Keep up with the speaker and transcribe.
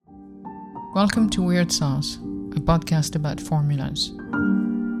Welcome to Weird Sauce, a podcast about formulas.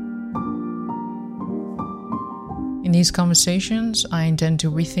 In these conversations, I intend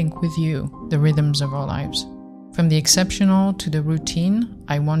to rethink with you the rhythms of our lives. From the exceptional to the routine,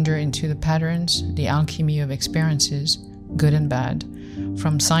 I wander into the patterns, the alchemy of experiences, good and bad,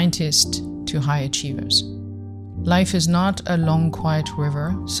 from scientists to high achievers. Life is not a long, quiet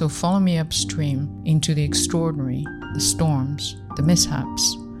river, so follow me upstream into the extraordinary, the storms, the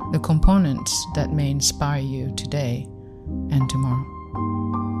mishaps, the components that may inspire you today and tomorrow.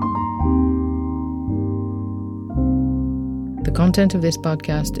 The content of this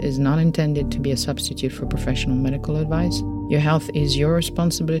podcast is not intended to be a substitute for professional medical advice. Your health is your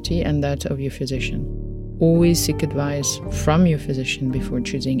responsibility and that of your physician. Always seek advice from your physician before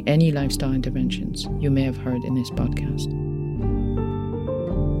choosing any lifestyle interventions you may have heard in this podcast.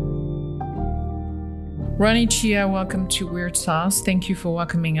 Ronnie Chia, welcome to Weird Sauce. Thank you for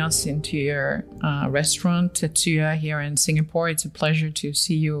welcoming us into your restaurant, Tatsuya, here in Singapore. It's a pleasure to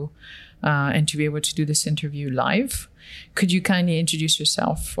see you and to be able to do this interview live. Could you kindly introduce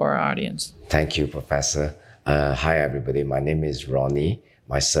yourself for our audience? Thank you, Professor. Hi, everybody. My name is Ronnie.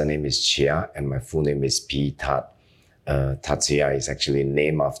 My surname is Chia, and my full name is P. Tat. Tatsuya is actually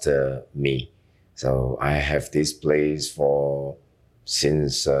named after me. So I have this place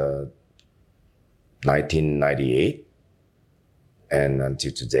since 1998, and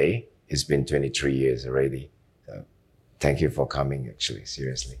until today, it's been 23 years already. So thank you for coming, actually,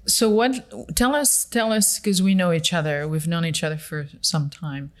 seriously. So tell us, because we know each other. We've known each other for some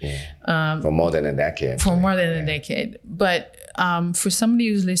time. Yeah, for more than a decade. Actually. For more than a decade. But for somebody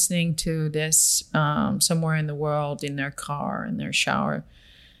who's listening to this somewhere in the world, in their car, in their shower,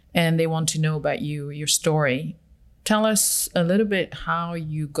 and they want to know about you, your story, tell us a little bit how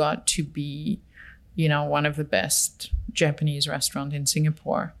you got to be, one of the best Japanese restaurants in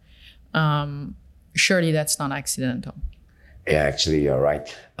Singapore. Surely that's not accidental. Yeah, actually, you're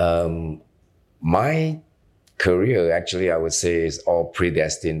right. My career, actually, I would say is all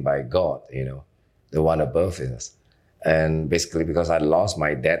predestined by God, the one above us. And basically because I lost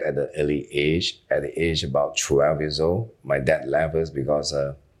my dad at the early age, at the age about 12 years old. My dad left us because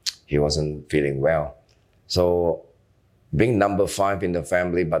he wasn't feeling well. So being number 5 in the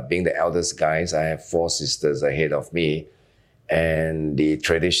family, but being the eldest guys, I have 4 sisters ahead of me. And the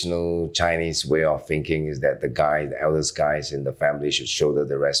traditional Chinese way of thinking is that the eldest guys in the family should shoulder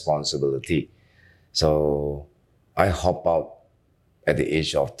the responsibility. So I hop out at the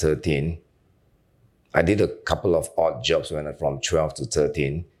age of 13. I did a couple of odd jobs from 12 to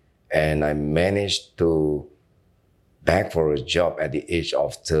 13, and I managed to beg for a job at the age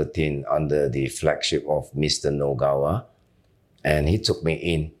of 13 under the flagship of Mr. Nogawa. And he took me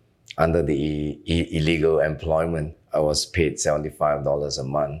in under the illegal employment. I was paid $75 a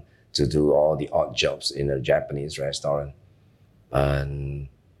month to do all the odd jobs in a Japanese restaurant. And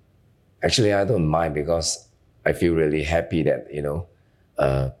actually, I don't mind because I feel really happy that,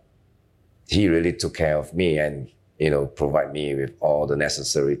 he really took care of me and, provide me with all the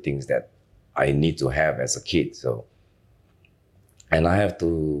necessary things that I need to have as a kid. And I have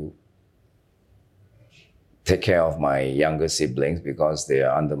to take care of my younger siblings because they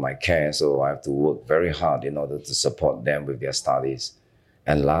are under my care. So I have to work very hard in order to support them with their studies.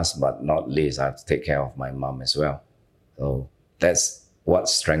 And last but not least, I have to take care of my mom as well. So that's what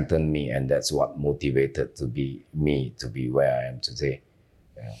strengthened me, and that's what motivated me to be where I am today.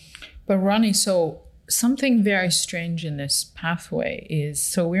 Yeah. But Ronnie, so something very strange in this pathway is,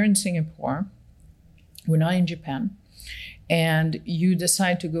 so we're in Singapore, we're not in Japan, and you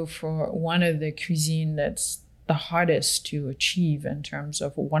decide to go for one of the cuisine that's the hardest to achieve in terms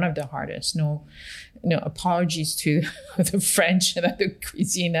of one of the hardest. No apologies to the French and other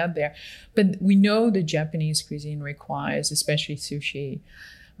cuisine out there. But we know the Japanese cuisine requires, especially sushi,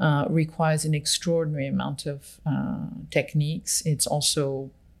 requires an extraordinary amount of techniques. It's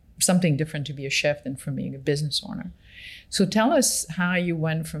also something different to be a chef than from being a business owner. So tell us how you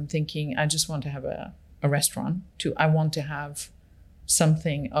went from thinking, I just want to have a restaurant, to I want to have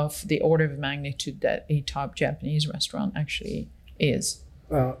something of the order of magnitude that a top Japanese restaurant actually is.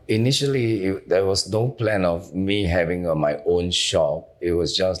 Well, initially, there was no plan of me having my own shop. It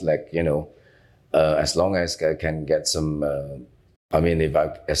was just like, as long as I can get some,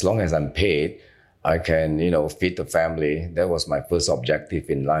 as long as I'm paid, I can, feed the family. That was my first objective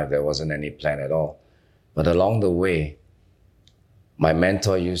in life. There wasn't any plan at all. But along the way, my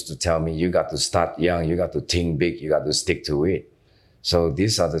mentor used to tell me, you got to start young, you got to think big, you got to stick to it. So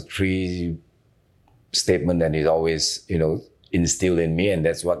these are the 3 statements that he always, instilled in me, and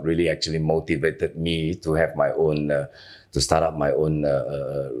that's what really actually motivated me to have my own, to start up my own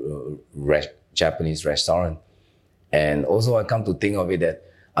Japanese restaurant. And also I come to think of it that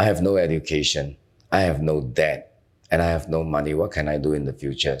I have no education, I have no debt, and I have no money. What can I do in the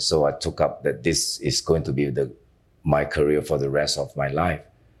future? So I took up that this is going to be my career for the rest of my life.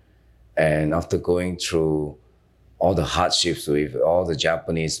 And after going through all the hardships with all the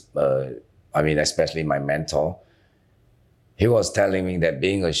Japanese, especially my mentor, he was telling me that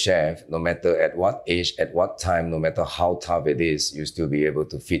being a chef, no matter at what age, at what time, no matter how tough it is, you still be able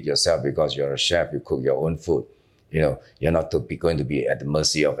to feed yourself because you're a chef, you cook your own food. You're not going to be at the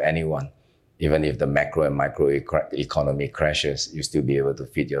mercy of anyone. Even if the macro and micro economy crashes, you still be able to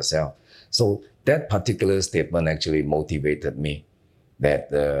feed yourself. So that particular statement actually motivated me,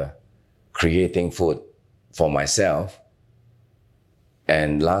 that creating food for myself,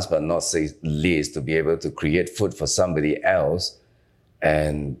 and last but not least, to be able to create food for somebody else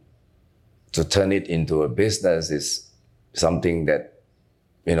and to turn it into a business is something that,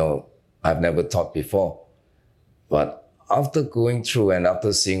 I've never thought before. But after going through and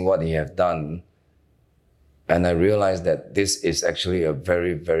after seeing what he has done, and I realized that this is actually a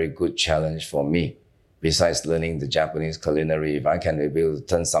very, very good challenge for me. Besides learning the Japanese culinary, if I can be able to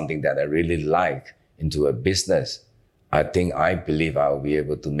turn something that I really like into a business, I believe I will be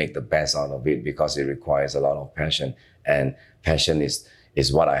able to make the best out of it, because it requires a lot of passion. And passion is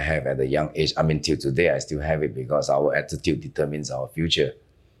what I have at a young age. Till today, I still have it, because our attitude determines our future,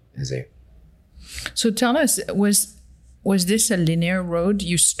 you see. So tell us, was this a linear road?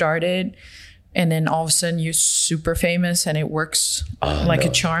 You started and then all of a sudden you're super famous and it works like a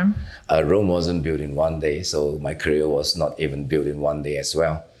charm? Rome wasn't built in one day, so my career was not even built in one day as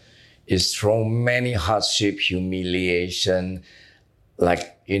well. It's from many hardship, humiliation.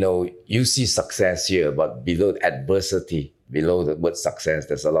 You see success here, but below adversity, below the word success,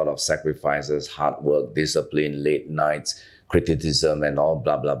 there's a lot of sacrifices, hard work, discipline, late nights, criticism, and all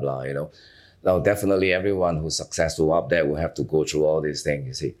blah, blah, blah, Now, definitely everyone who's successful up there will have to go through all these things,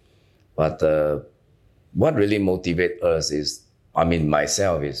 you see. But what really motivates us is,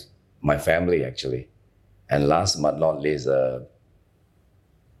 myself, is my family, actually. And last but not least,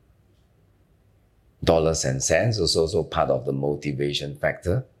 dollars and cents is also part of the motivation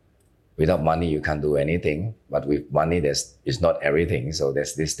factor. Without money, you can't do anything. But with money, it's not everything. So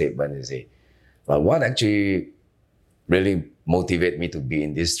there's this statement, you see. But what actually really motivated me to be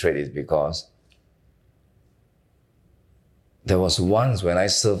in this trade is because there was once when I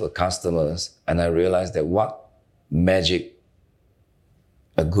served customers and I realized that what magic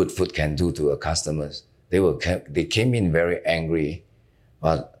a good food can do to a customers. They came in very angry,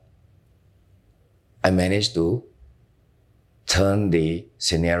 but I managed to turn the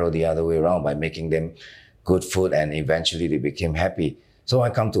scenario the other way around by making them good food, and eventually they became happy. So I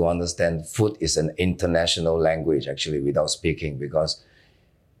come to understand food is an international language, actually, without speaking, because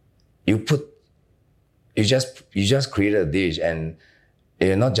you just create a dish, and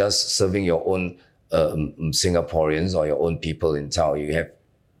you're not just serving your own Singaporeans or your own people in town. You have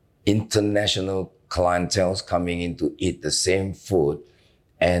international clientele coming in to eat the same food,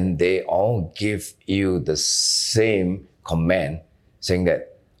 and they all give you the same comment saying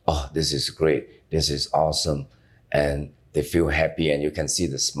that, oh, this is great, this is awesome, and they feel happy, and you can see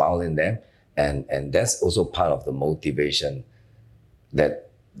the smile in them, and that's also part of the motivation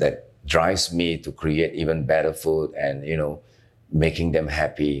that drives me to create even better food, and making them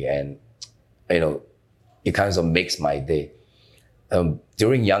happy, and it kind of makes my day.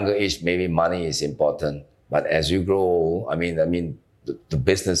 During younger age, maybe money is important, but as you grow old, the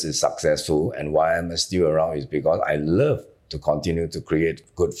business is successful, and why I'm still around is because I love to continue to create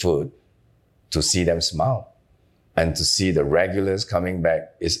good food, to see them smile, and to see the regulars coming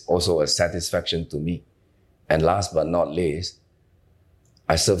back is also a satisfaction to me. And last but not least,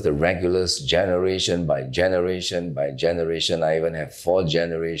 I serve the regulars generation by generation by generation. I even have 4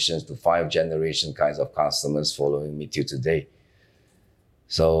 generations to 5 generation kinds of customers following me till today.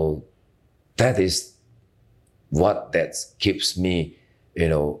 So that is what that keeps me,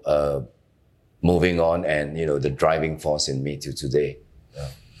 moving on, and the driving force in me till today. Yeah.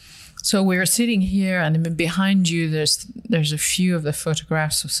 So we're sitting here, and behind you, there's a few of the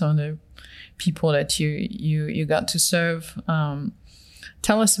photographs of some of the people that you got to serve.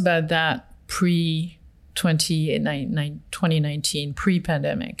 Tell us about that pre-2019,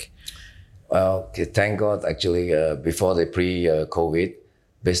 pre-pandemic. Well, thank God, actually, before the pre-COVID,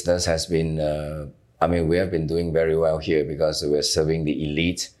 business has been, we have been doing very well here, because we're serving the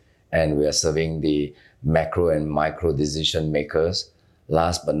elite, and we are serving the macro and micro decision makers.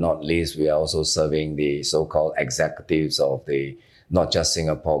 last but not least, we are also serving the so-called executives of the, not just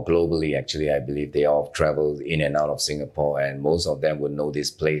Singapore, globally. Actually, I believe they all traveled in and out of Singapore, and most of them would know this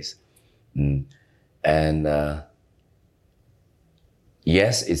place. And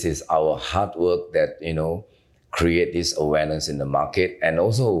yes, it is our hard work that, create this awareness in the market. And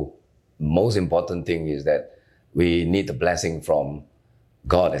also, most important thing is that we need the blessing from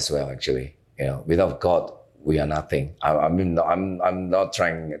God as well, actually. Without God, we are nothing. I'm not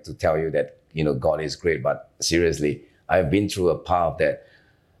trying to tell you that, God is great, but seriously, I've been through a path that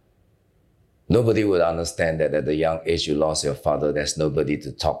nobody would understand that at the young age you lost your father. There's nobody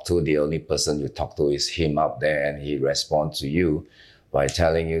to talk to. The only person you talk to is him up there, and he responds to you by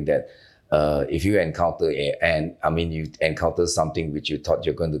telling you that if you encounter you encounter something which you thought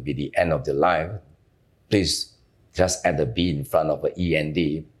you're going to be the end of your life, please just add a B in front of an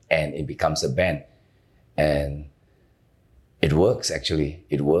END, and it becomes a band. And it works, actually.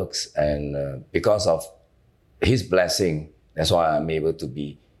 It works. And because of his blessing, that's why I'm able to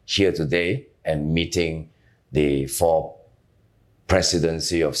be here today and meeting the 4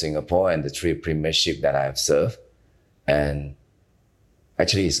 presidency of Singapore and the 3 premiership that I have served. And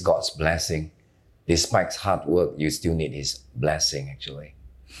actually, it's God's blessing. Despite hard work, you still need his blessing, actually.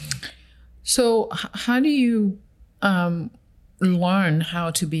 So how do you learn how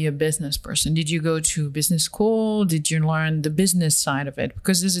to be a business person? Did you go to business school? Did you learn the business side of it?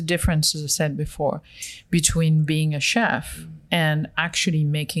 Because there's a difference, as I said before, between being a chef and actually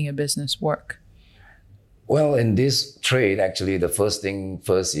making a business work. Well, in this trade, actually, the first thing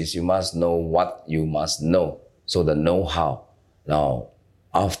first is you must know what you must know. So the know-how. Now,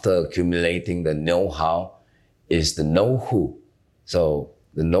 after accumulating the know-how is the know-who. So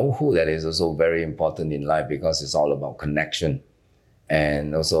the know-who, that is also very important in life, because it's all about connection.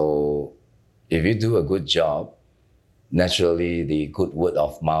 And also, if you do a good job, naturally the good word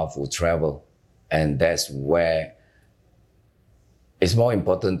of mouth will travel. And that's where it's more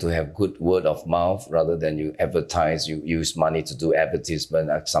important to have good word of mouth rather than you advertise, you use money to do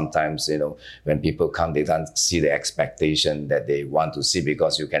advertisement. Sometimes, when people come, they don't see the expectation that they want to see,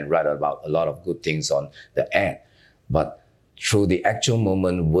 because you can write about a lot of good things on the ad. But through the actual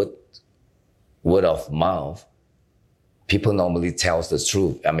moment, word of mouth, people normally tells the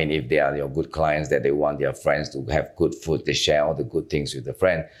truth. I mean, if they are your good clients that they want their friends to have good food, they share all the good things with the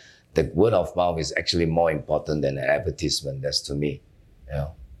friend. The word of mouth is actually more important than an advertisement. That's to me.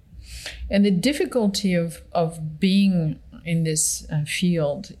 And the difficulty of being in this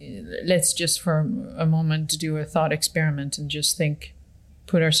field, let's just for a moment do a thought experiment and just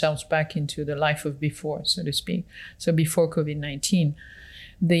put ourselves back into the life of before, so to speak. So before COVID-19,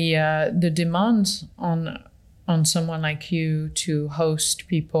 the demands on someone like you to host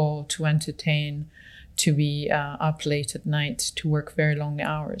people, to entertain, to be up late at night, to work very long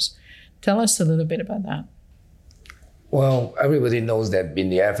hours. Tell us a little bit about that. Well, everybody knows that in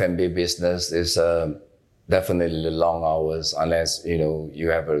the F&B business is definitely long hours, unless, you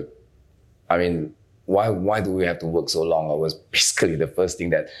have why do we have to work so long hours? Basically, the first thing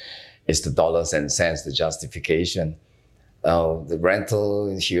that is the dollars and cents, the justification. The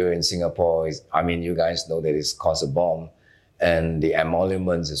rental here in Singapore is, you guys know that it's cost a bomb. And the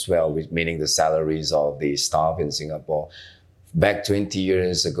emoluments as well, which meaning the salaries of the staff in Singapore. Back 20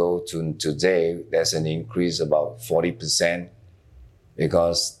 years ago to today, there's an increase about 40%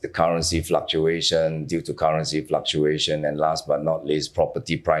 because the currency fluctuation, due to currency fluctuation, and last but not least,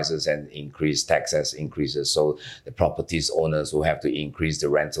 property prices and increased taxes increases. So the properties owners will have to increase the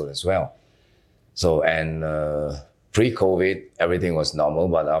rental as well. So, and pre-COVID, everything was normal,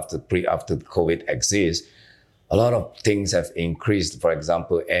 but after COVID exists, a lot of things have increased. For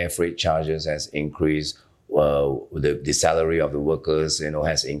example, air freight charges has increased. The salary of the workers,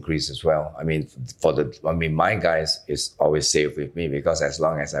 has increased as well. My guys is always safe with me because as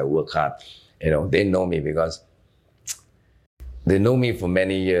long as I work hard, they know me because they know me for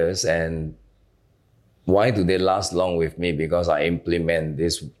many years. And why do they last long with me? Because I implement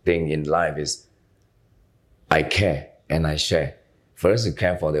this thing in life is I care and I share. First, you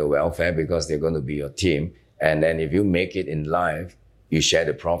care for their welfare because they're going to be your team. And then if you make it in life, you share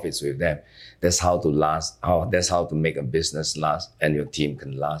the profits with them. That's how to last. That's how to make a business last and your team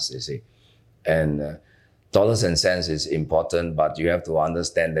can last, you see. And dollars and cents is important, but you have to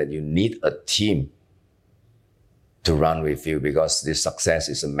understand that you need a team to run with you because this success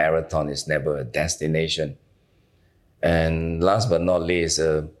is a marathon. It's never a destination. And last but not least,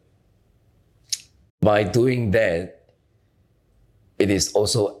 by doing that, it is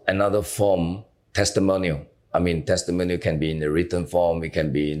also another form, testimonial. Testimonial can be in the written form. It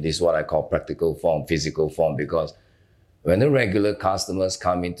can be in this, what I call practical form, physical form, because When the regular customers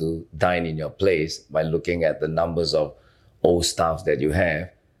come in to dine in your place, by looking at the numbers of old staff that you have,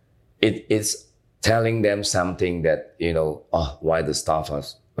 it's telling them something that, why the staff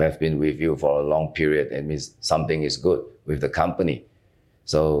have been with you for a long period. It means something is good with the company.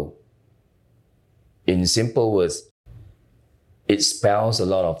 So in simple words, it spells a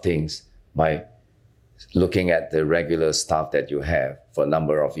lot of things by looking at the regular staff that you have for a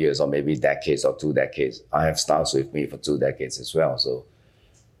number of years, or maybe decades or 2 decades. I have staffs with me for 2 decades as well. So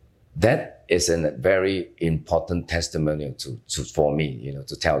that is a very important testimonial for me,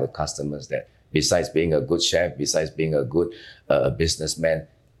 to tell the customers that besides being a good chef, besides being a good businessman,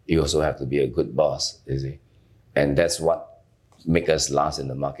 you also have to be a good boss, you see. And that's what makes us last in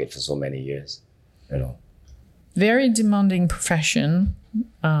the market for so many years, Very demanding profession,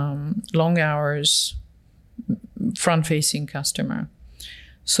 long hours, front-facing customer.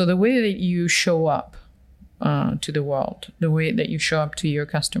 So the way that you show up to the world, the way that you show up to your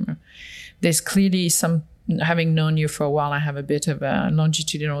customer, there's clearly some, having known you for a while, I have a bit of a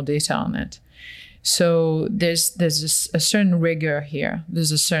longitudinal data on it. So there's a certain rigor here.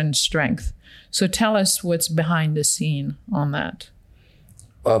 There's a certain strength. So tell us what's behind the scene on that.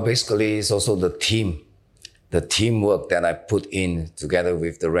 Well, basically, it's also the teamwork that I put in together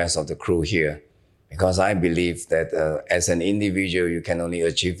with the rest of the crew here. Because I believe that as an individual, you can only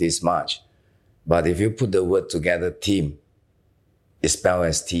achieve this much. But if you put the word together, team, it's spelled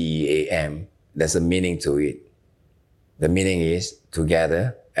as TEAM, there's a meaning to it. The meaning is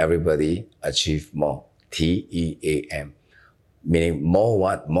together, everybody achieve more. TEAM. Meaning more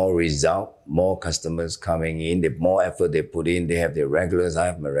what? More result, more customers coming in, the more effort they put in, they have their regulars, I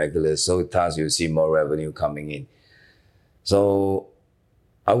have my regulars, so thus you see more revenue coming in. So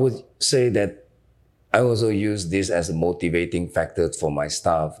I would say that I also use this as a motivating factor for my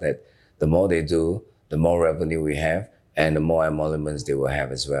staff, that the more they do, the more revenue we have, and the more emoluments they will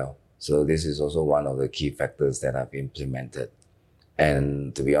have as well. So this is also one of the key factors that I've implemented.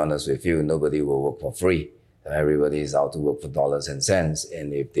 And to be honest with you, nobody will work for free. Everybody is out to work for dollars and cents.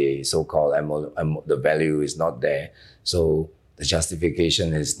 And if the so-called the value is not there, so the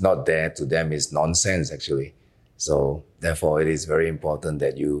justification is not there, to them is nonsense actually. So therefore, it is very important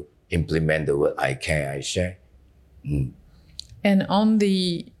that you implement the word I care, I share. And on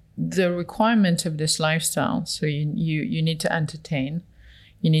the requirement of this lifestyle, so you need to entertain,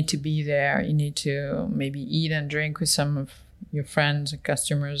 you need to be there, you need to maybe eat and drink with some of your friends and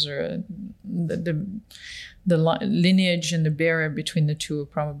customers, or the lineage and the barrier between the two are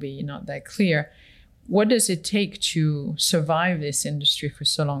probably not that clear. What does it take to survive this industry for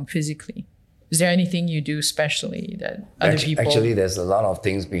so long physically? Is there anything you do specially that other people... Actually, there's a lot of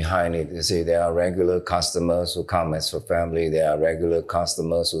things behind it. You see, there are regular customers who come as for family. There are regular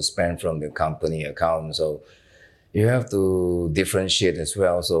customers who spend from the company account. So you have to differentiate as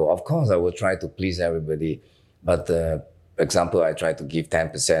well. So of course, I will try to please everybody. But for example, I try to give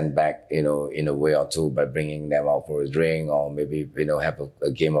 10% back, in a way or two by bringing them out for a drink, or maybe, have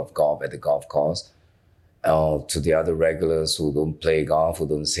a game of golf at the golf course. To the other regulars who don't play golf, who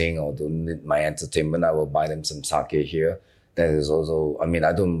don't sing, or don't need my entertainment, I will buy them some sake here. That is also,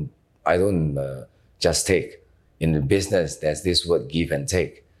 I don't just take. In the business, there's this word give and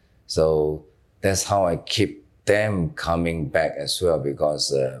take. So that's how I keep them coming back as well,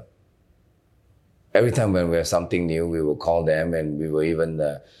 because every time when we have something new, we will call them, and we will even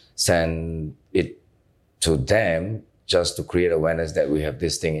send it to them, just to create awareness that we have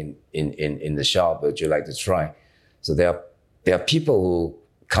this thing in the shop. Would you like to try? So there are people who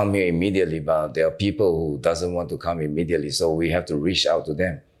come here immediately, but there are people who doesn't want to come immediately. So we have to reach out to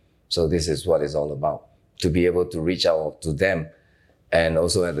them. So this is what it's all about, to be able to reach out to them, and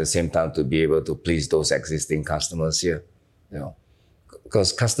also at the same time to be able to please those existing customers here.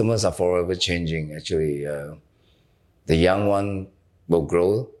 Because customers are forever changing. Actually, the young one will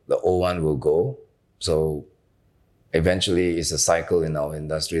grow, the old one will go. So eventually, it's a cycle in our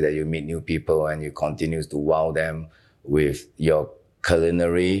industry that you meet new people and you continue to wow them with your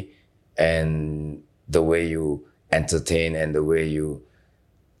culinary and the way you entertain and the way you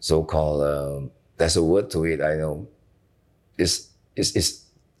so-called, there's a word to it, I know. It's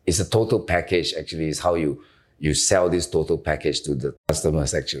a total package, actually. It's how you sell this total package to the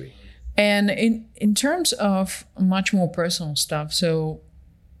customers, actually. And in terms of much more personal stuff, so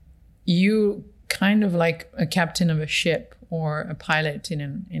you kind of like a captain of a ship or a pilot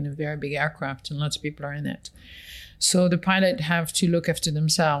in a very big aircraft, and lots of people are in it. So the pilot have to look after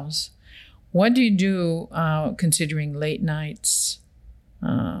themselves. What do you do considering late nights,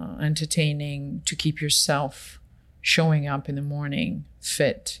 entertaining, to keep yourself showing up in the morning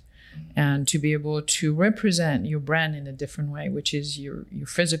fit? and to be able to represent your brand in a different way, which is your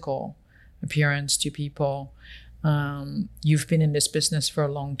physical appearance to people. You've been in this business for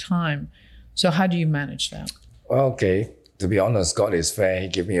a long time. So how do you manage that? Well, okay. To be honest, God is fair. He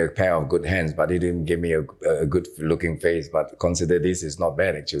gave me a pair of good hands, but he didn't give me a good looking face. But consider this is not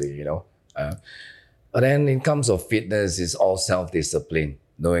bad actually, you know. But then in terms of fitness, it's all self-discipline,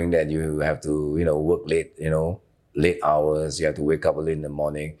 knowing that you have to, you know, work late, you know, late hours. You have to wake up early in the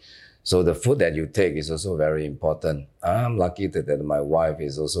morning. So the food that you take is also very important. I'm lucky that my wife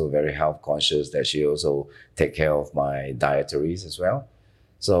is also very health conscious, that she also take care of my dietaries as well.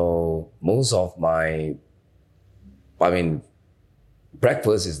 So most of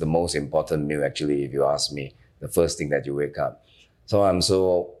breakfast is the most important meal actually, if you ask me, the first thing that you wake up. So I'm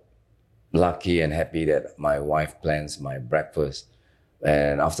so lucky and happy that my wife plans my breakfast.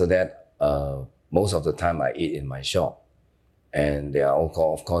 And after that, most of the time I eat in my shop. And there are, of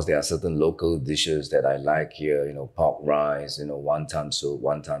course, there are certain local dishes that I like here, you know, pork rice, you know, wonton soup,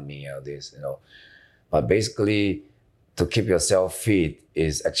 wonton mee, this, you know. But basically, to keep yourself fit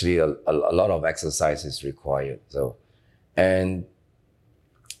is actually a lot of exercise is required. So, and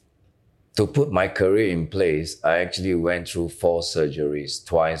to put my career in place, I actually went through 4 surgeries,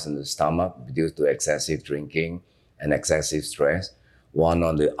 twice in the stomach due to excessive drinking and excessive stress, 1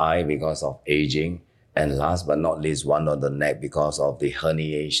 on the eye because of aging, and last but not least, 1 on the neck because of the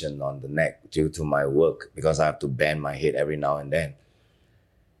herniation on the neck due to my work, because I have to bend my head every now and then.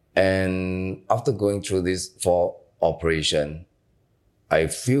 And after going through this 4 operation, I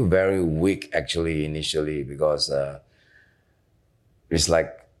feel very weak actually initially, because it's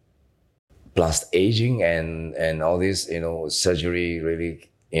like plus aging and all this, you know, surgery really,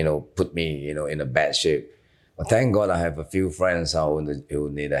 you know, put me, you know, in a bad shape. But thank God I have a few friends who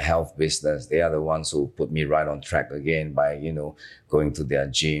need a health business. They are the ones who put me right on track again by, you know, going to their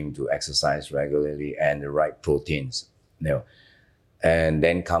gym to exercise regularly and the right proteins, you know. And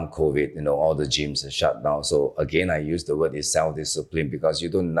then come COVID, you know, all the gyms are shut down. So again, I use the word is self-discipline, because you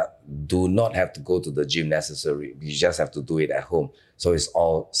do not have to go to the gym necessarily. You just have to do it at home. So it's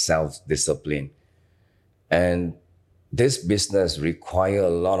all self-discipline. And this business requires a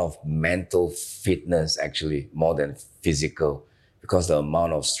lot of mental fitness, actually, more than physical, because the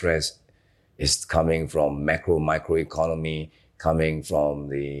amount of stress is coming from microeconomy, coming from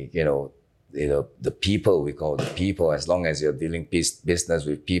the people, we call the people. As long as you're dealing business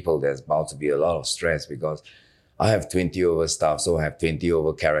with people, there's bound to be a lot of stress, because I have 20 over staff, so I have 20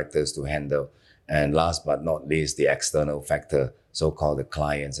 over characters to handle. And last but not least, the external factor, so-called the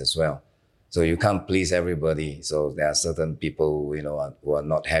clients as well. So you can't please everybody. So there are certain people, you know, who are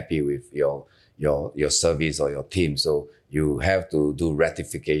not happy with your service or your team. So you have to do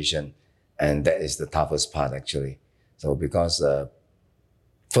rectification, and that is the toughest part actually. So because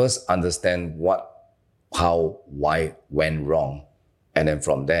first understand what, how, why went wrong, and then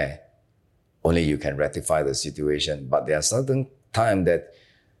from there, only you can rectify the situation. But there are certain time that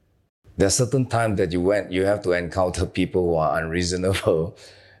you have to encounter people who are unreasonable.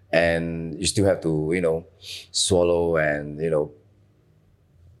 And you still have to, you know, swallow and, you know,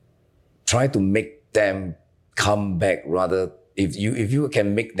 try to make them come back. Rather, if you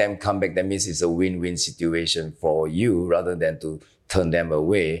can make them come back, that means it's a win-win situation for you, rather than to turn them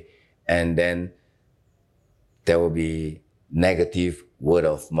away. And then there will be negative word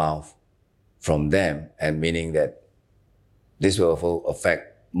of mouth from them, and meaning that this will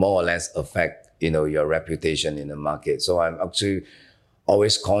more or less affect, you know, your reputation in the market. So I'm actually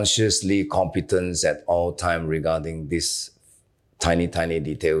always consciously competent at all time regarding these tiny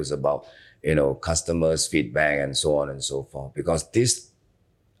details about, you know, customers' feedback and so on and so forth. Because these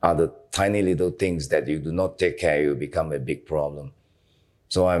are the tiny little things that you do not take care, you become a big problem.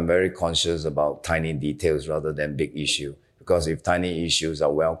 So I'm very conscious about tiny details rather than big issue. Because if tiny issues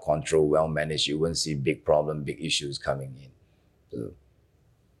are well controlled, well managed, you won't see big issues coming in.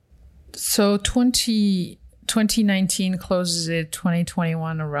 So 2019 closes it,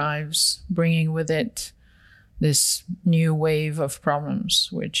 2021 arrives, bringing with it this new wave of problems,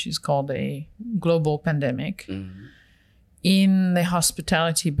 which is called a global pandemic. Mm-hmm. In the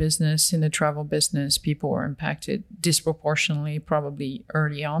hospitality business, in the travel business, people were impacted disproportionately, probably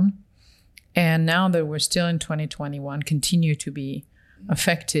early on. And now that we're still in 2021, continue to be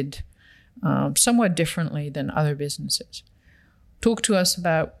affected somewhat differently than other businesses. Talk to us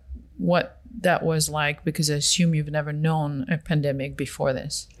about what that was like, because I assume you've never known a pandemic before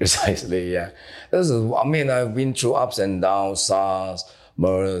this. Precisely, yeah. I've been through ups and downs, SARS,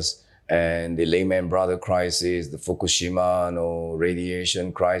 MERS, and the Lehman Brothers crisis, the Fukushima,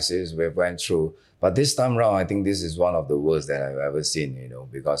 radiation crisis we went through. But this time around, I think this is one of the worst that I've ever seen,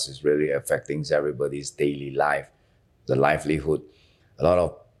 because it's really affecting everybody's daily life, the livelihood. A lot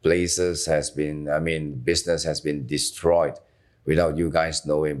of places business has been destroyed without you guys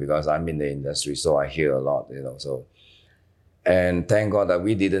knowing, because I'm in the industry, so I hear a lot, so. And thank God that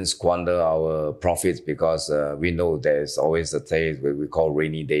we didn't squander our profits, because we know there's always a day where we call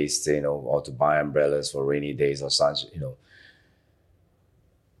rainy days, or to buy umbrellas for rainy days or such,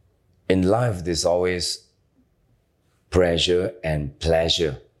 In life, there's always pressure and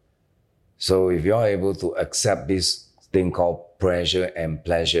pleasure. So if you're able to accept this thing called pressure and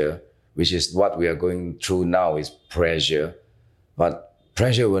pleasure, which is what we are going through now, is pressure, but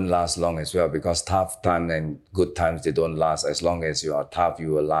pressure won't last long as well, because tough times and good times, they don't last. As long as you are tough, you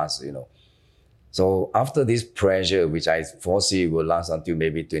will last, So after this pressure, which I foresee will last until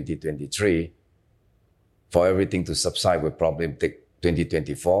maybe 2023, for everything to subside will probably take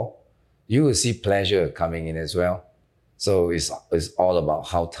 2024, you will see pleasure coming in as well. So it's all about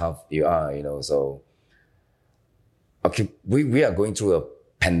how tough you are, So, okay, we are going through a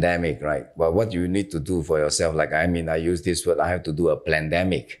pandemic, right? Well, what you need to do for yourself, I use this word, I have to do a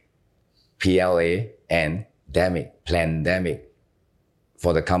pandemic, P-L-A-N-demic, pandemic,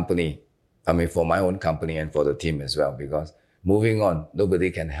 for the company. For my own company and for the team as well, because moving on,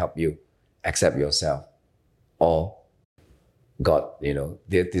 nobody can help you except yourself or God,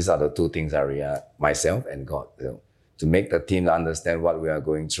 These are the two things I react, myself and God, To make the team understand what we are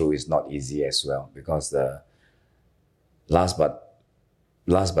going through is not easy as well, because the last but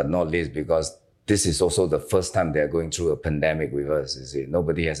not least, because this is also the first time they're going through a pandemic with us, you see.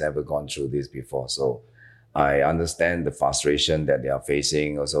 Nobody has ever gone through this before. So I understand the frustration that they are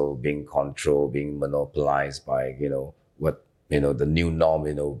facing, also being controlled, being monopolized by, the new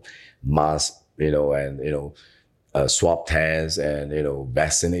norm, mask, and, swab tests and,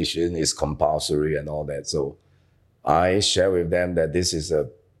 vaccination is compulsory and all that. So I share with them that this is a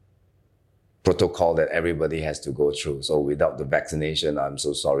protocol that everybody has to go through. So without the vaccination, I'm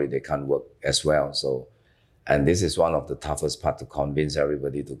so sorry, they can't work as well. So, and this is one of the toughest part, to convince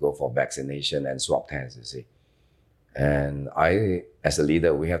everybody to go for vaccination and swab tests, you see. And I, as a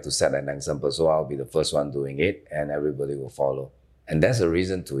leader, we have to set an example. So I'll be the first one doing it, and everybody will follow. And that's the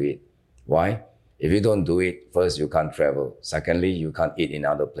reason to it. Why? If you don't do it, first, you can't travel. Secondly, you can't eat in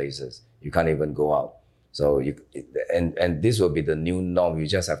other places. You can't even go out. So and this will be the new norm. You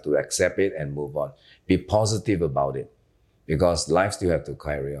just have to accept it and move on. Be positive about it, because life still have to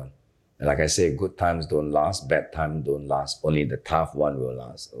carry on. And like I say, good times don't last, bad times don't last. Only the tough one will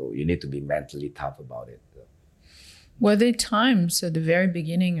last. So you need to be mentally tough about it. Were there times at the very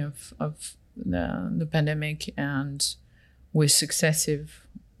beginning of the pandemic and with successive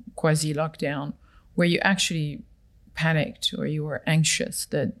quasi-lockdown where you actually panicked or you were anxious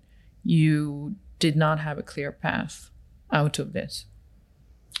that you did not have a clear path out of this?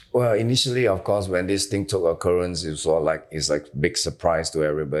 Well, initially, of course, when this thing took occurrence, it's like big surprise to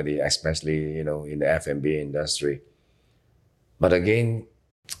everybody, especially, in the F&B industry. But again,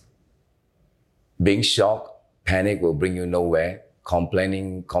 being shocked, panic will bring you nowhere.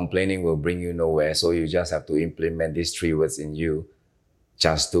 Complaining will bring you nowhere. So you just have to implement these 3 words in you.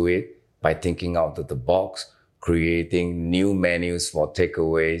 Just do it by thinking out of the box, creating new menus for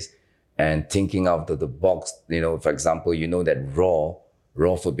takeaways, and thinking out of the box. For example, that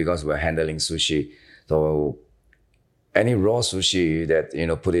raw food, because we're handling sushi. So any raw sushi that,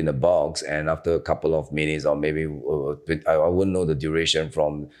 put in a box, and after a couple of minutes, or maybe, I wouldn't know the duration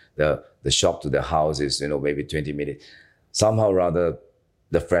from the shop to the house is, maybe 20 minutes. Somehow or rather,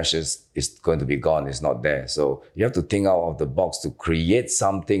 the freshness is going to be gone. It's not there. So you have to think out of the box to create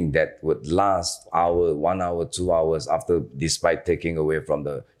something that would last 1 hour, 2 hours despite taking away from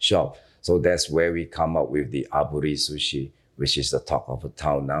the shop. So that's where we come up with the Aburi Sushi, which is the talk of the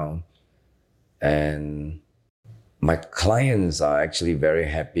town now. And my clients are actually very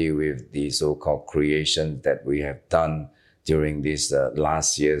happy with the so-called creation that we have done during this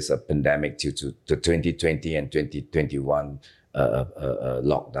last year's pandemic due to the 2020 and 2021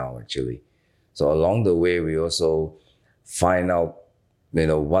 lockdown, actually. So along the way, we also find out,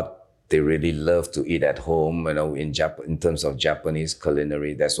 what they really love to eat at home, in terms of Japanese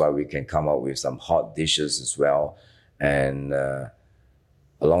culinary. That's why we can come up with some hot dishes as well. And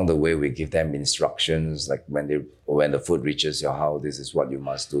along the way, we give them instructions, like when the food reaches your house, this is what you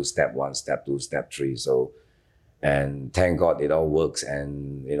must do, step 1, step 2, step 3. So, and thank God it all works,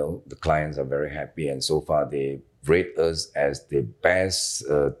 and the clients are very happy. And so far, they rate us as the best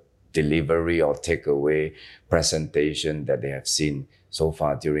delivery or takeaway presentation that they have seen so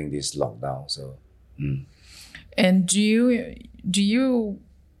far during this lockdown. So. And do you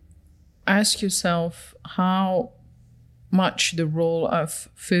ask yourself how much the role of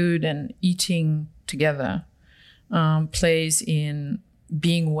food and eating together plays in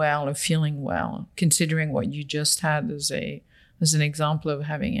being well or feeling well, considering what you just had as an example of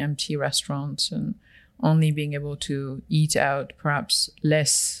having empty restaurants and only being able to eat out perhaps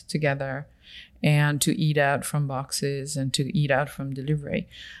less together and to eat out from boxes and to eat out from delivery?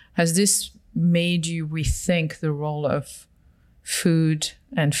 Has this made you rethink the role of food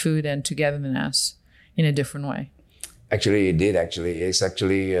and togetherness in a different way? Actually, it did. It's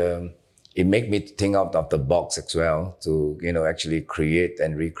actually it made me think out of the box as well to actually create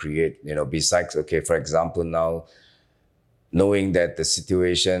and recreate. Besides, okay, for example, now knowing that the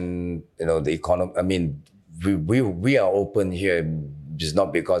situation, the economy. I mean, we are open here just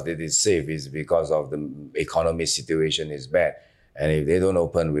not because it is safe. It's because of the economic situation is bad. And if they don't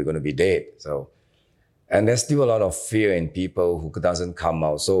open, we're going to be dead. So, and there's still a lot of fear in people who doesn't come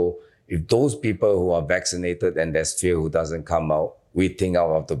out. So if those people who are vaccinated and there's fear who doesn't come out, we think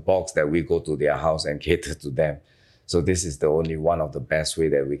out of the box that we go to their house and cater to them. So this is the only one of the best way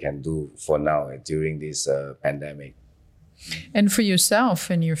that we can do for now during this pandemic. And for yourself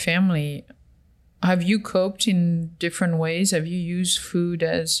and your family, have you coped in different ways? Have you used food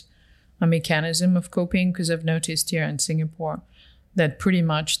as a mechanism of coping? Because I've noticed here in Singapore that pretty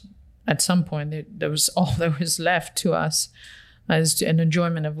much at some point that was all that was left to us as an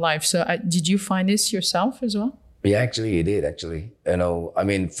enjoyment of life. So did you find this yourself as well? Yeah, actually, it did, actually. I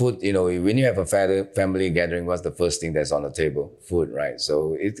mean, food, when you have a family gathering, what's the first thing that's on the table? Food, right?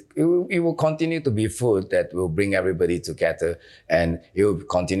 So it will continue to be food that will bring everybody together, and it will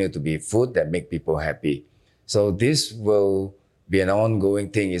continue to be food that make people happy. So this will be an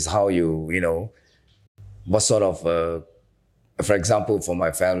ongoing thing, is how what sort of, for example, for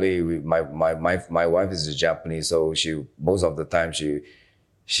my family, my wife is a Japanese, so most of the time she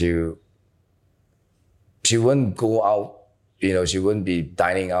wouldn't go out, she wouldn't be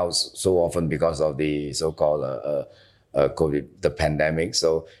dining out so often because of the so-called COVID, the pandemic.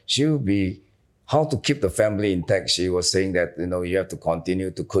 So she'll be, how to keep the family intact. She was saying that, you have to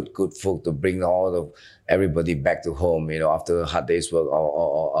continue to cook good food to bring everybody back to home, after a hard day's work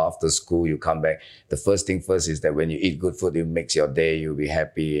or after school, you come back. The first thing first is that when you eat good food, it makes your day, you'll be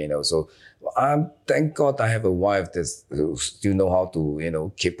happy, So thank God I have a wife who still know how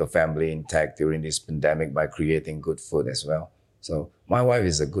to, keep the family intact during this pandemic by creating good food as well. So my wife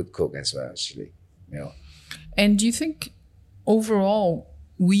is a good cook as well, actually. And do you think overall,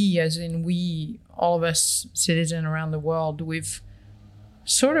 we, all of us citizens around the world, we've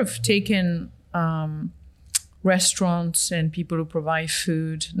sort of taken restaurants and people who provide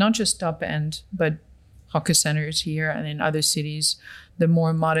food, not just top end, but hawker centers here and in other cities, the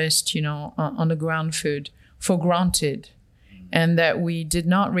more modest, on the ground food, for granted, and that we did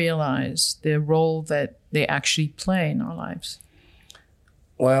not realize the role that they actually play in our lives?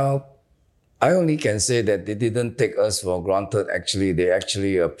 Well, I only can say that they didn't take us for granted. Actually, they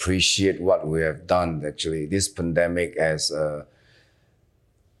actually appreciate what we have done. Actually, this pandemic has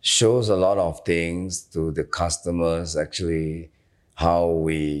shows a lot of things to the customers. Actually, how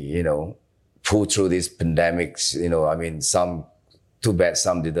we pull through these pandemics. I mean, some too bad,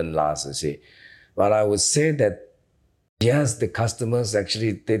 some didn't last. You see, but I would say that yes, the customers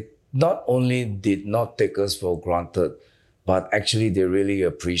actually they not only did not take us for granted, but actually they really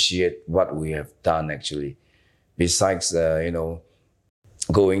appreciate what we have done, actually. Besides,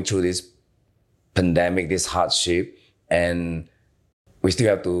 going through this pandemic, this hardship, and we still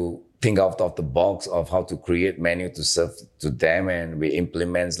have to think out of the box of how to create menu to serve to them. And we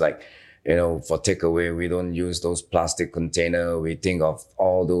implement for takeaway, we don't use those plastic container. We think of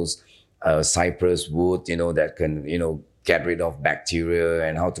all those cypress wood, that can, get rid of bacteria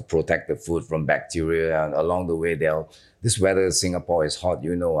and how to protect the food from bacteria. And along the way, this weather in Singapore is hot,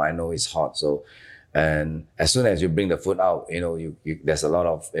 I know it's hot. So, and as soon as you bring the food out, there's a lot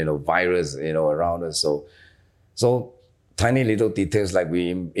of, virus, around us. So tiny little details like we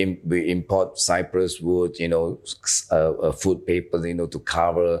import cypress wood, food paper, to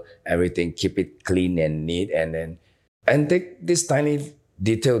cover everything, keep it clean and neat. And this tiny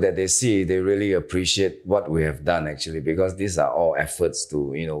detail that they see, they really appreciate what we have done, actually, because these are all efforts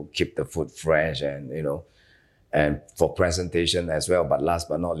to, keep the food fresh and, and for presentation as well. But last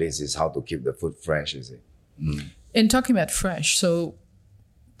but not least is how to keep the food fresh, you see. In talking about fresh, so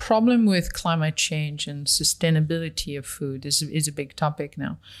problem with climate change and sustainability of food is a big topic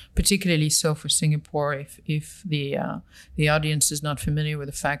now, particularly so for Singapore. If the audience is not familiar with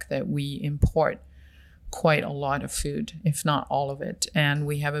the fact that we import quite a lot of food, if not all of it. And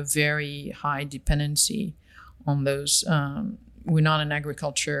we have a very high dependency on those. We're not an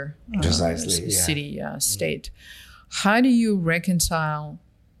agriculture city state. How do you reconcile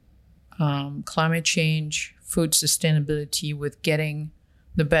climate change, food sustainability with getting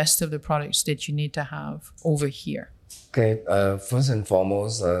the best of the products that you need to have over here? Okay, first and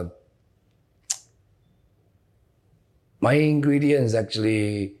foremost, my ingredients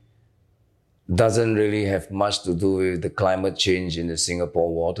actually doesn't really have much to do with the climate change in the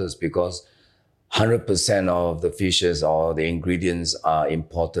Singapore waters, because 100% of the fishes or the ingredients are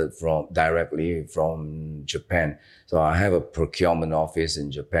imported directly from Japan. So I have a procurement office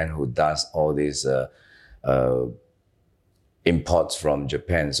in Japan who does all these imports from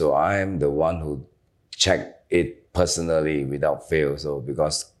Japan. So I am the one who check it personally without fail. So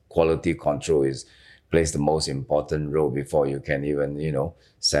because quality control plays the most important role before you can even,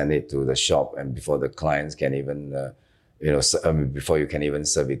 send it to the shop, and before the clients can even, before you can even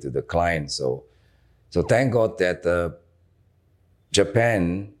serve it to the client. So thank God that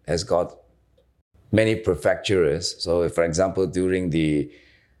Japan has got many prefectures. So for example, during the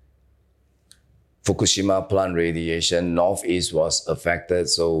Fukushima plant radiation, Northeast was affected.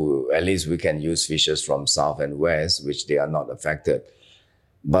 So at least we can use fishes from South and West, which they are not affected.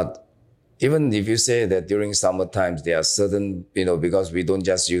 But even if you say that during summer times, there are certain, because we don't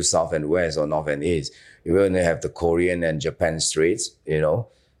just use South and West or North and East, we only have the Korean and Japan straits,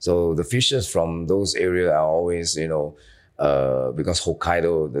 So the fishes from those areas are always, because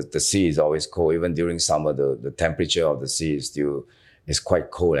Hokkaido, the sea is always cold. Even during summer, the temperature of the sea is quite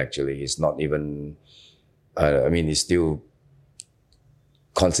cold, actually. It's not even, it's still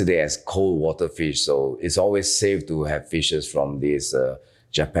considered as cold water fish. So it's always safe to have fishes from these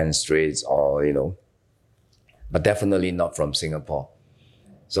Japan straits or, but definitely not from Singapore.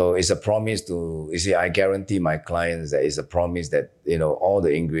 So it's a promise I guarantee my clients that it's a promise that, all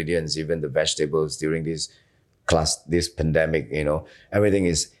the ingredients, even the vegetables during this pandemic, everything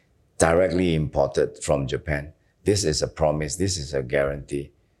is directly imported from Japan. This is a promise. This is a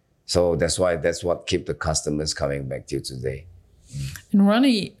guarantee. So that's what keeps the customers coming back to you today. And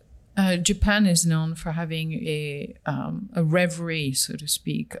Ronnie, Japan is known for having a reverie, so to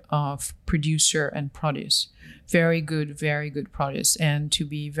speak, of producer and produce. Very good produce, and to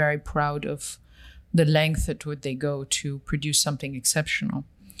be very proud of the length at which they go to produce something exceptional.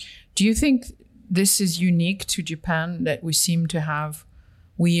 Do you think this is unique to Japan, that we seem to have,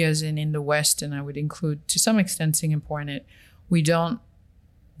 we as in the West, and I would include to some extent Singapore in it, we don't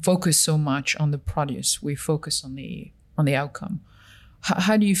focus so much on the produce, we focus on the outcome.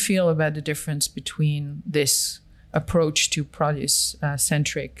 How do you feel about the difference between this approach to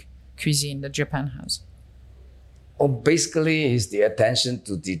produce-centric cuisine that Japan has? Well, basically, it's the attention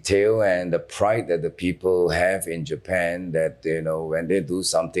to detail and the pride that the people have in Japan that, when they do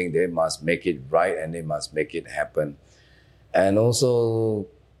something, they must make it right and they must make it happen. And also,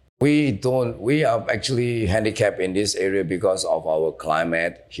 we are actually handicapped in this area because of our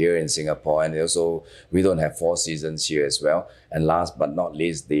climate here in Singapore. And also, we don't have 4 seasons here as well. And last but not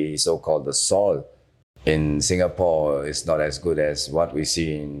least, the so-called the soil in Singapore is not as good as what we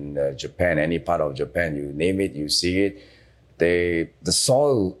see in Japan. Any part of Japan, you name it, you see it. The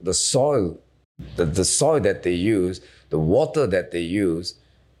soil that they use, the water that they use,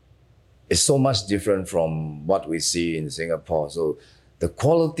 is so much different from what we see in Singapore. So the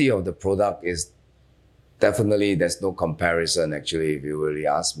quality of the product is definitely, there's no comparison, actually, if you really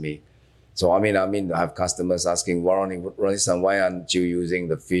ask me. So, I have customers asking, Ronnie-san, why aren't you using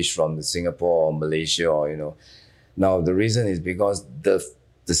the fish from Singapore or Malaysia or, Now, the reason is because the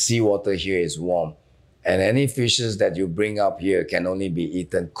seawater here is warm. And any fishes that you bring up here can only be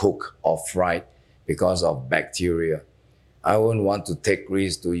eaten cooked or fried because of bacteria. I wouldn't want to take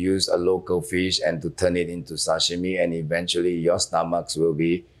risks to use a local fish and to turn it into sashimi, and eventually your stomachs will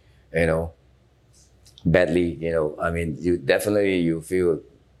be, badly, you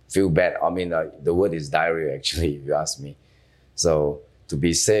feel bad. The word is diarrhea, actually, if you ask me. So to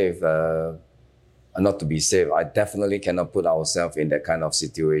be safe, not to be safe, I definitely cannot put ourselves in that kind of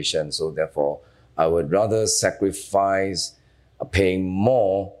situation. So therefore, I would rather sacrifice paying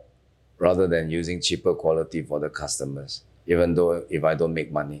more rather than using cheaper quality for the customers. Even though if I don't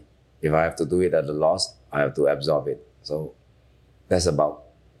make money, if I have to do it at a loss, I have to absorb it. So that's about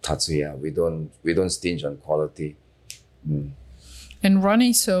Tatsuya. We don't stinge on quality. And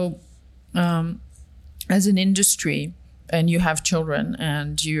Ronnie, so as an industry, and you have children,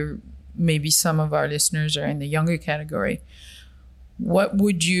 and maybe some of our listeners are in the younger category, what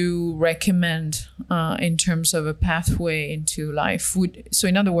would you recommend in terms of a pathway into life? So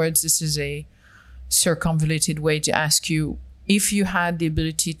in other words, this is a circumvented way to ask you, if you had the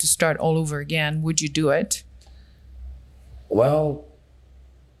ability to start all over again, would you do it? Well,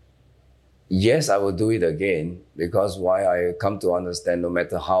 yes, I will do it again, because why I come to understand, no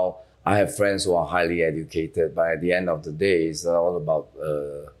matter how I have friends who are highly educated, but at the end of the day, it's all about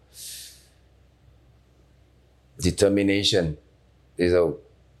determination.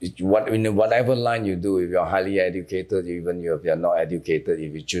 In whatever line you do, if you're highly educated, even if you're not educated,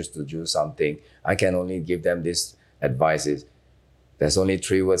 if you choose to do something, I can only give them this advice: is there's only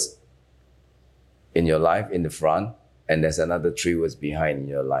 3 words in your life in the front, and there's another 3 words behind in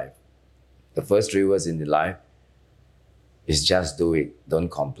your life. The first 3 words in the life is just do it. Don't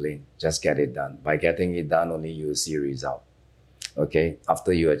complain. Just get it done. By getting it done, only you will see result. Okay?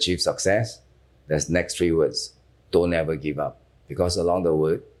 After you achieve success, there's next 3 words. Don't ever give up. Because along the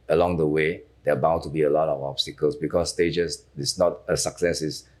way, there are bound to be a lot of obstacles, because stages is not a success,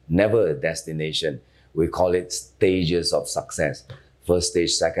 is never a destination. We call it stages of success. First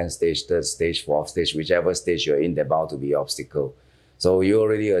stage, second stage, third stage, fourth stage, whichever stage you're in, there are bound to be obstacles. So you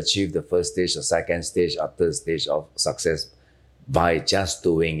already achieved the first stage, or second stage, or third stage of success by just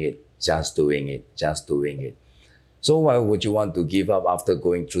doing it, just doing it, just doing it. So why would you want to give up after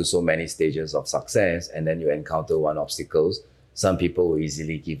going through so many stages of success, and then you encounter one obstacle? Some people will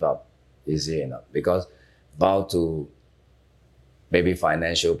easily give up, easy enough, because bound to maybe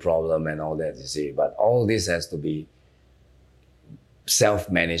financial problem and all that, you see. But all this has to be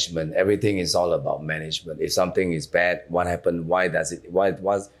self-management. Everything is all about management. If something is bad, what happened? Why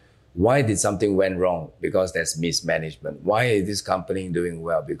did something went wrong? Because there's mismanagement. Why is this company doing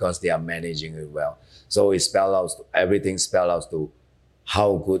well? Because they are managing it well. So everything spells out to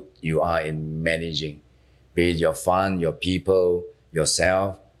how good you are in managing, be it your fund, your people,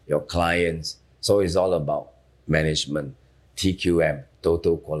 yourself, your clients. So it's all about management, TQM,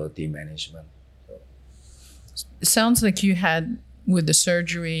 total quality management. It sounds like you had, with the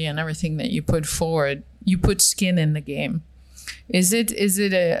surgery and everything that you put forward, you put skin in the game. Is it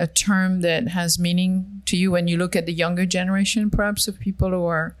a term that has meaning to you when you look at the younger generation, perhaps, of people who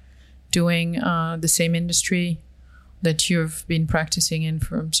are doing the same industry that you've been practicing in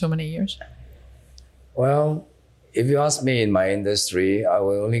for so many years? Well, if you ask me, in my industry, I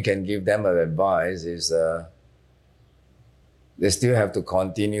will only can give them an advice is they still have to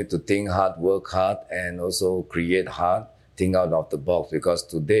continue to think hard, work hard, and also create hard, think out of the box, because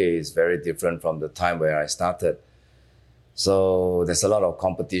today is very different from the time where I started. So there's a lot of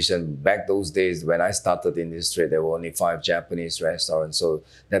competition. Back those days when I started in this trade, there were only 5 Japanese restaurants. So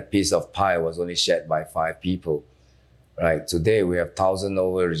that piece of pie was only shared by 5 people. Right. Today we have 1,000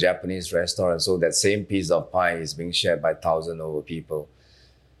 over Japanese restaurants. So that same piece of pie is being shared by 1,000 over people.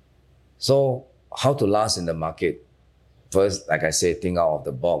 So how to last in the market? First, like I said, think out of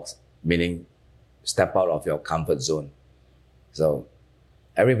the box, meaning step out of your comfort zone. So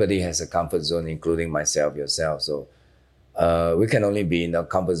everybody has a comfort zone, including myself, yourself. So we can only be in the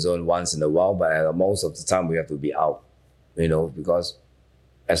comfort zone once in a while, but most of the time we have to be out, because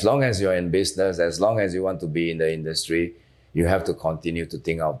as long as you're in business, as long as you want to be in the industry, you have to continue to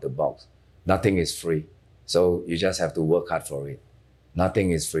think out of the box. Nothing is free. So you just have to work hard for it.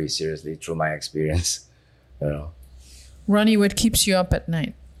 Nothing is free, seriously, through my experience. Ronnie, what keeps you up at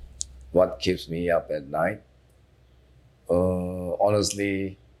night? What keeps me up at night?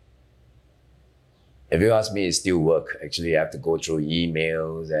 Honestly, if you ask me, it's still work. Actually, I have to go through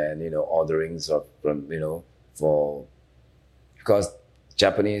emails and, orderings because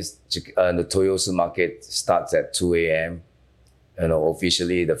Japanese, the Toyosu market starts at 2 a.m.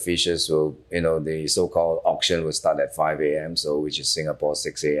 Officially the fishes will, the so-called auction will start at 5 a.m. So which is Singapore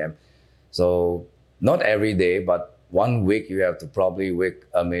 6 a.m. So not every day, but 1 week you have to probably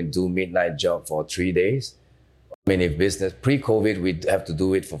do midnight job for 3 days. If business, pre-COVID, we'd have to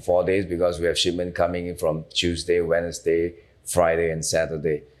do it for 4 days because we have shipment coming in from Tuesday, Wednesday, Friday, and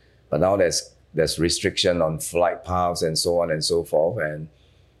Saturday. But now there's restriction on flight paths and so on and so forth. And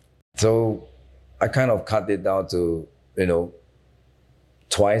so I kind of cut it down to,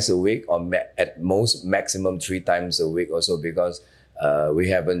 twice a week, or at most maximum 3 times a week also, because we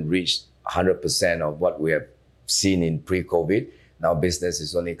haven't reached 100% of what we have seen in pre-COVID. Now business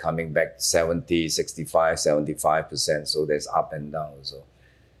is only coming back 70, 65, 75%. So there's up and down also.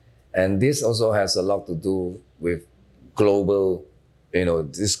 And this also has a lot to do with global,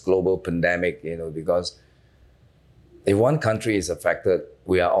 this global pandemic, because if one country is affected,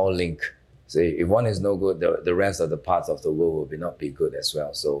 we are all linked. See, if one is no good, the rest of the parts of the world will not be good as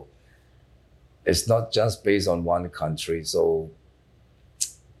well. So it's not just based on one country. So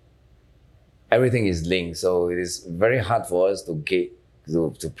everything is linked. So it is very hard for us to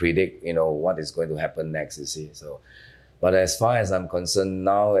to predict, what is going to happen next, you see. So, but as far as I'm concerned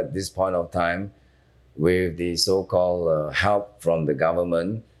now at this point of time, with the so-called help from the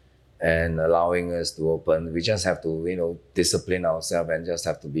government and allowing us to open, we just have to, discipline ourselves and just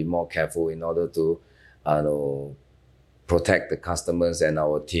have to be more careful in order to protect the customers and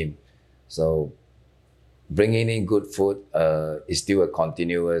our team. So bringing in good food is still a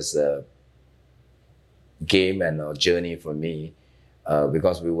continuous game and a journey for me,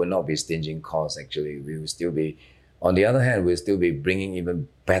 because we will not be stinging costs. Actually, we will still be, on the other hand, we'll still be bringing even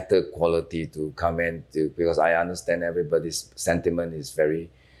better quality to come in because I understand everybody's sentiment is very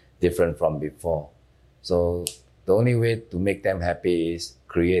different from before. So the only way to make them happy is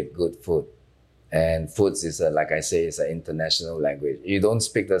create good food. And foods is, like I say, it's an international language. You don't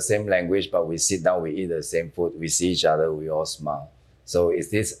speak the same language, but we sit down, we eat the same food, we see each other, we all smile. So it's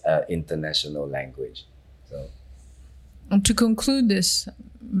this international language. So, and to conclude this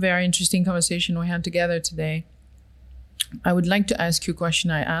very interesting conversation we had together today, I would like to ask you a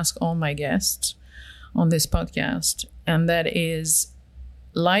question I ask all my guests on this podcast, and that is,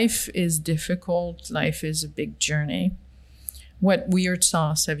 life is difficult, life is a big journey. What weird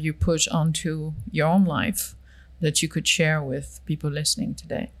sauce have you put onto your own life that you could share with people listening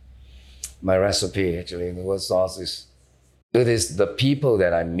today? My recipe, actually, the word sauce is, it is the people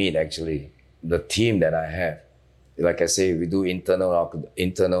that I meet, actually, the team that I have. Like I say, we do internal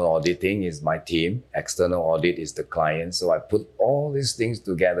auditing is my team, external audit is the client. So I put all these things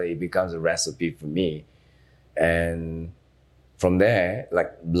together, it becomes a recipe for me. And from there,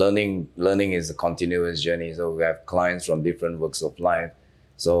 like learning is a continuous journey. So we have clients from different walks of life.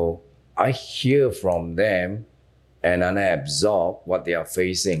 So I hear from them and then I absorb what they are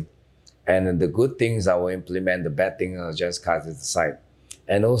facing. And the good things I will implement, the bad things I'll just cut it aside.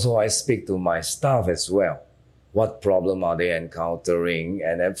 And also I speak to my staff as well. What problem are they encountering?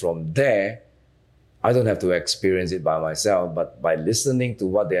 And then from there, I don't have to experience it by myself, but by listening to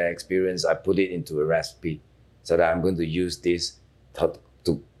what they experience, I put it into a recipe so that I'm going to use this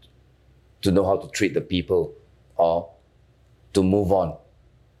to know how to treat the people or to move on,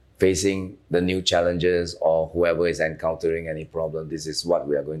 facing the new challenges or whoever is encountering any problem. This is what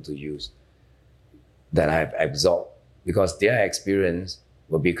we are going to use that I have absorbed, because their experience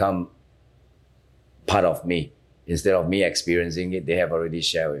will become part of me. Instead of me experiencing it, they have already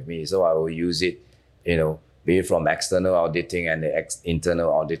shared with me. So I will use it, be it from external auditing and the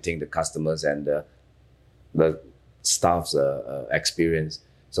internal auditing, the customers and the staff's experience.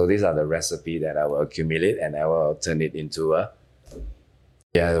 So these are the recipe that I will accumulate and I will turn it into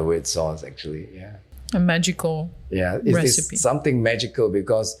the weird sauce, actually. Yeah. A magical recipe. It's something magical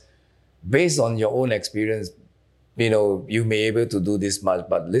because based on your own experience, you may be able to do this much,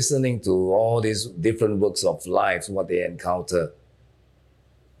 but listening to all these different walks of life, what they encounter,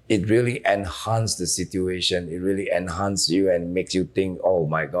 it really enhances the situation. It really enhances you and makes you think, oh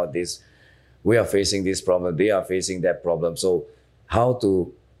my God, we are facing this problem, they are facing that problem. So how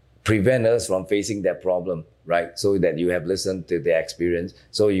to prevent us from facing that problem, right? So that you have listened to their experience,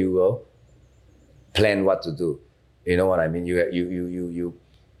 so you will plan what to do. You know what I mean?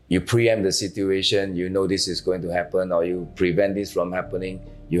 You preempt the situation, this is going to happen, or you prevent this from happening.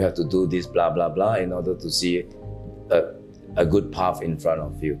 You have to do this, blah, blah, blah, in order to see a good path in front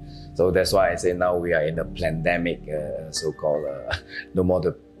of you. So that's why I say now we are in a pandemic, so-called, no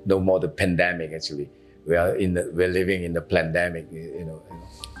more the pandemic, actually. We're living in the pandemic,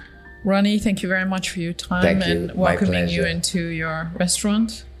 Ronnie, thank you very much for your time and welcoming you into your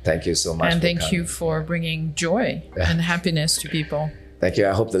restaurant. Thank you so much. And thank you for bringing joy and happiness to people. Thank you.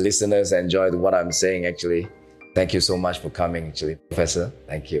 I hope the listeners enjoyed what I'm saying, actually. Thank you so much for coming, actually. Professor,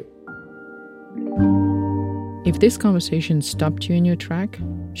 thank you. If this conversation stopped you in your track,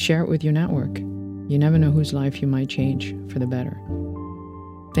 share it with your network. You never know whose life you might change for the better.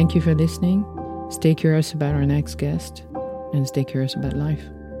 Thank you for listening. Stay curious about our next guest and stay curious about life.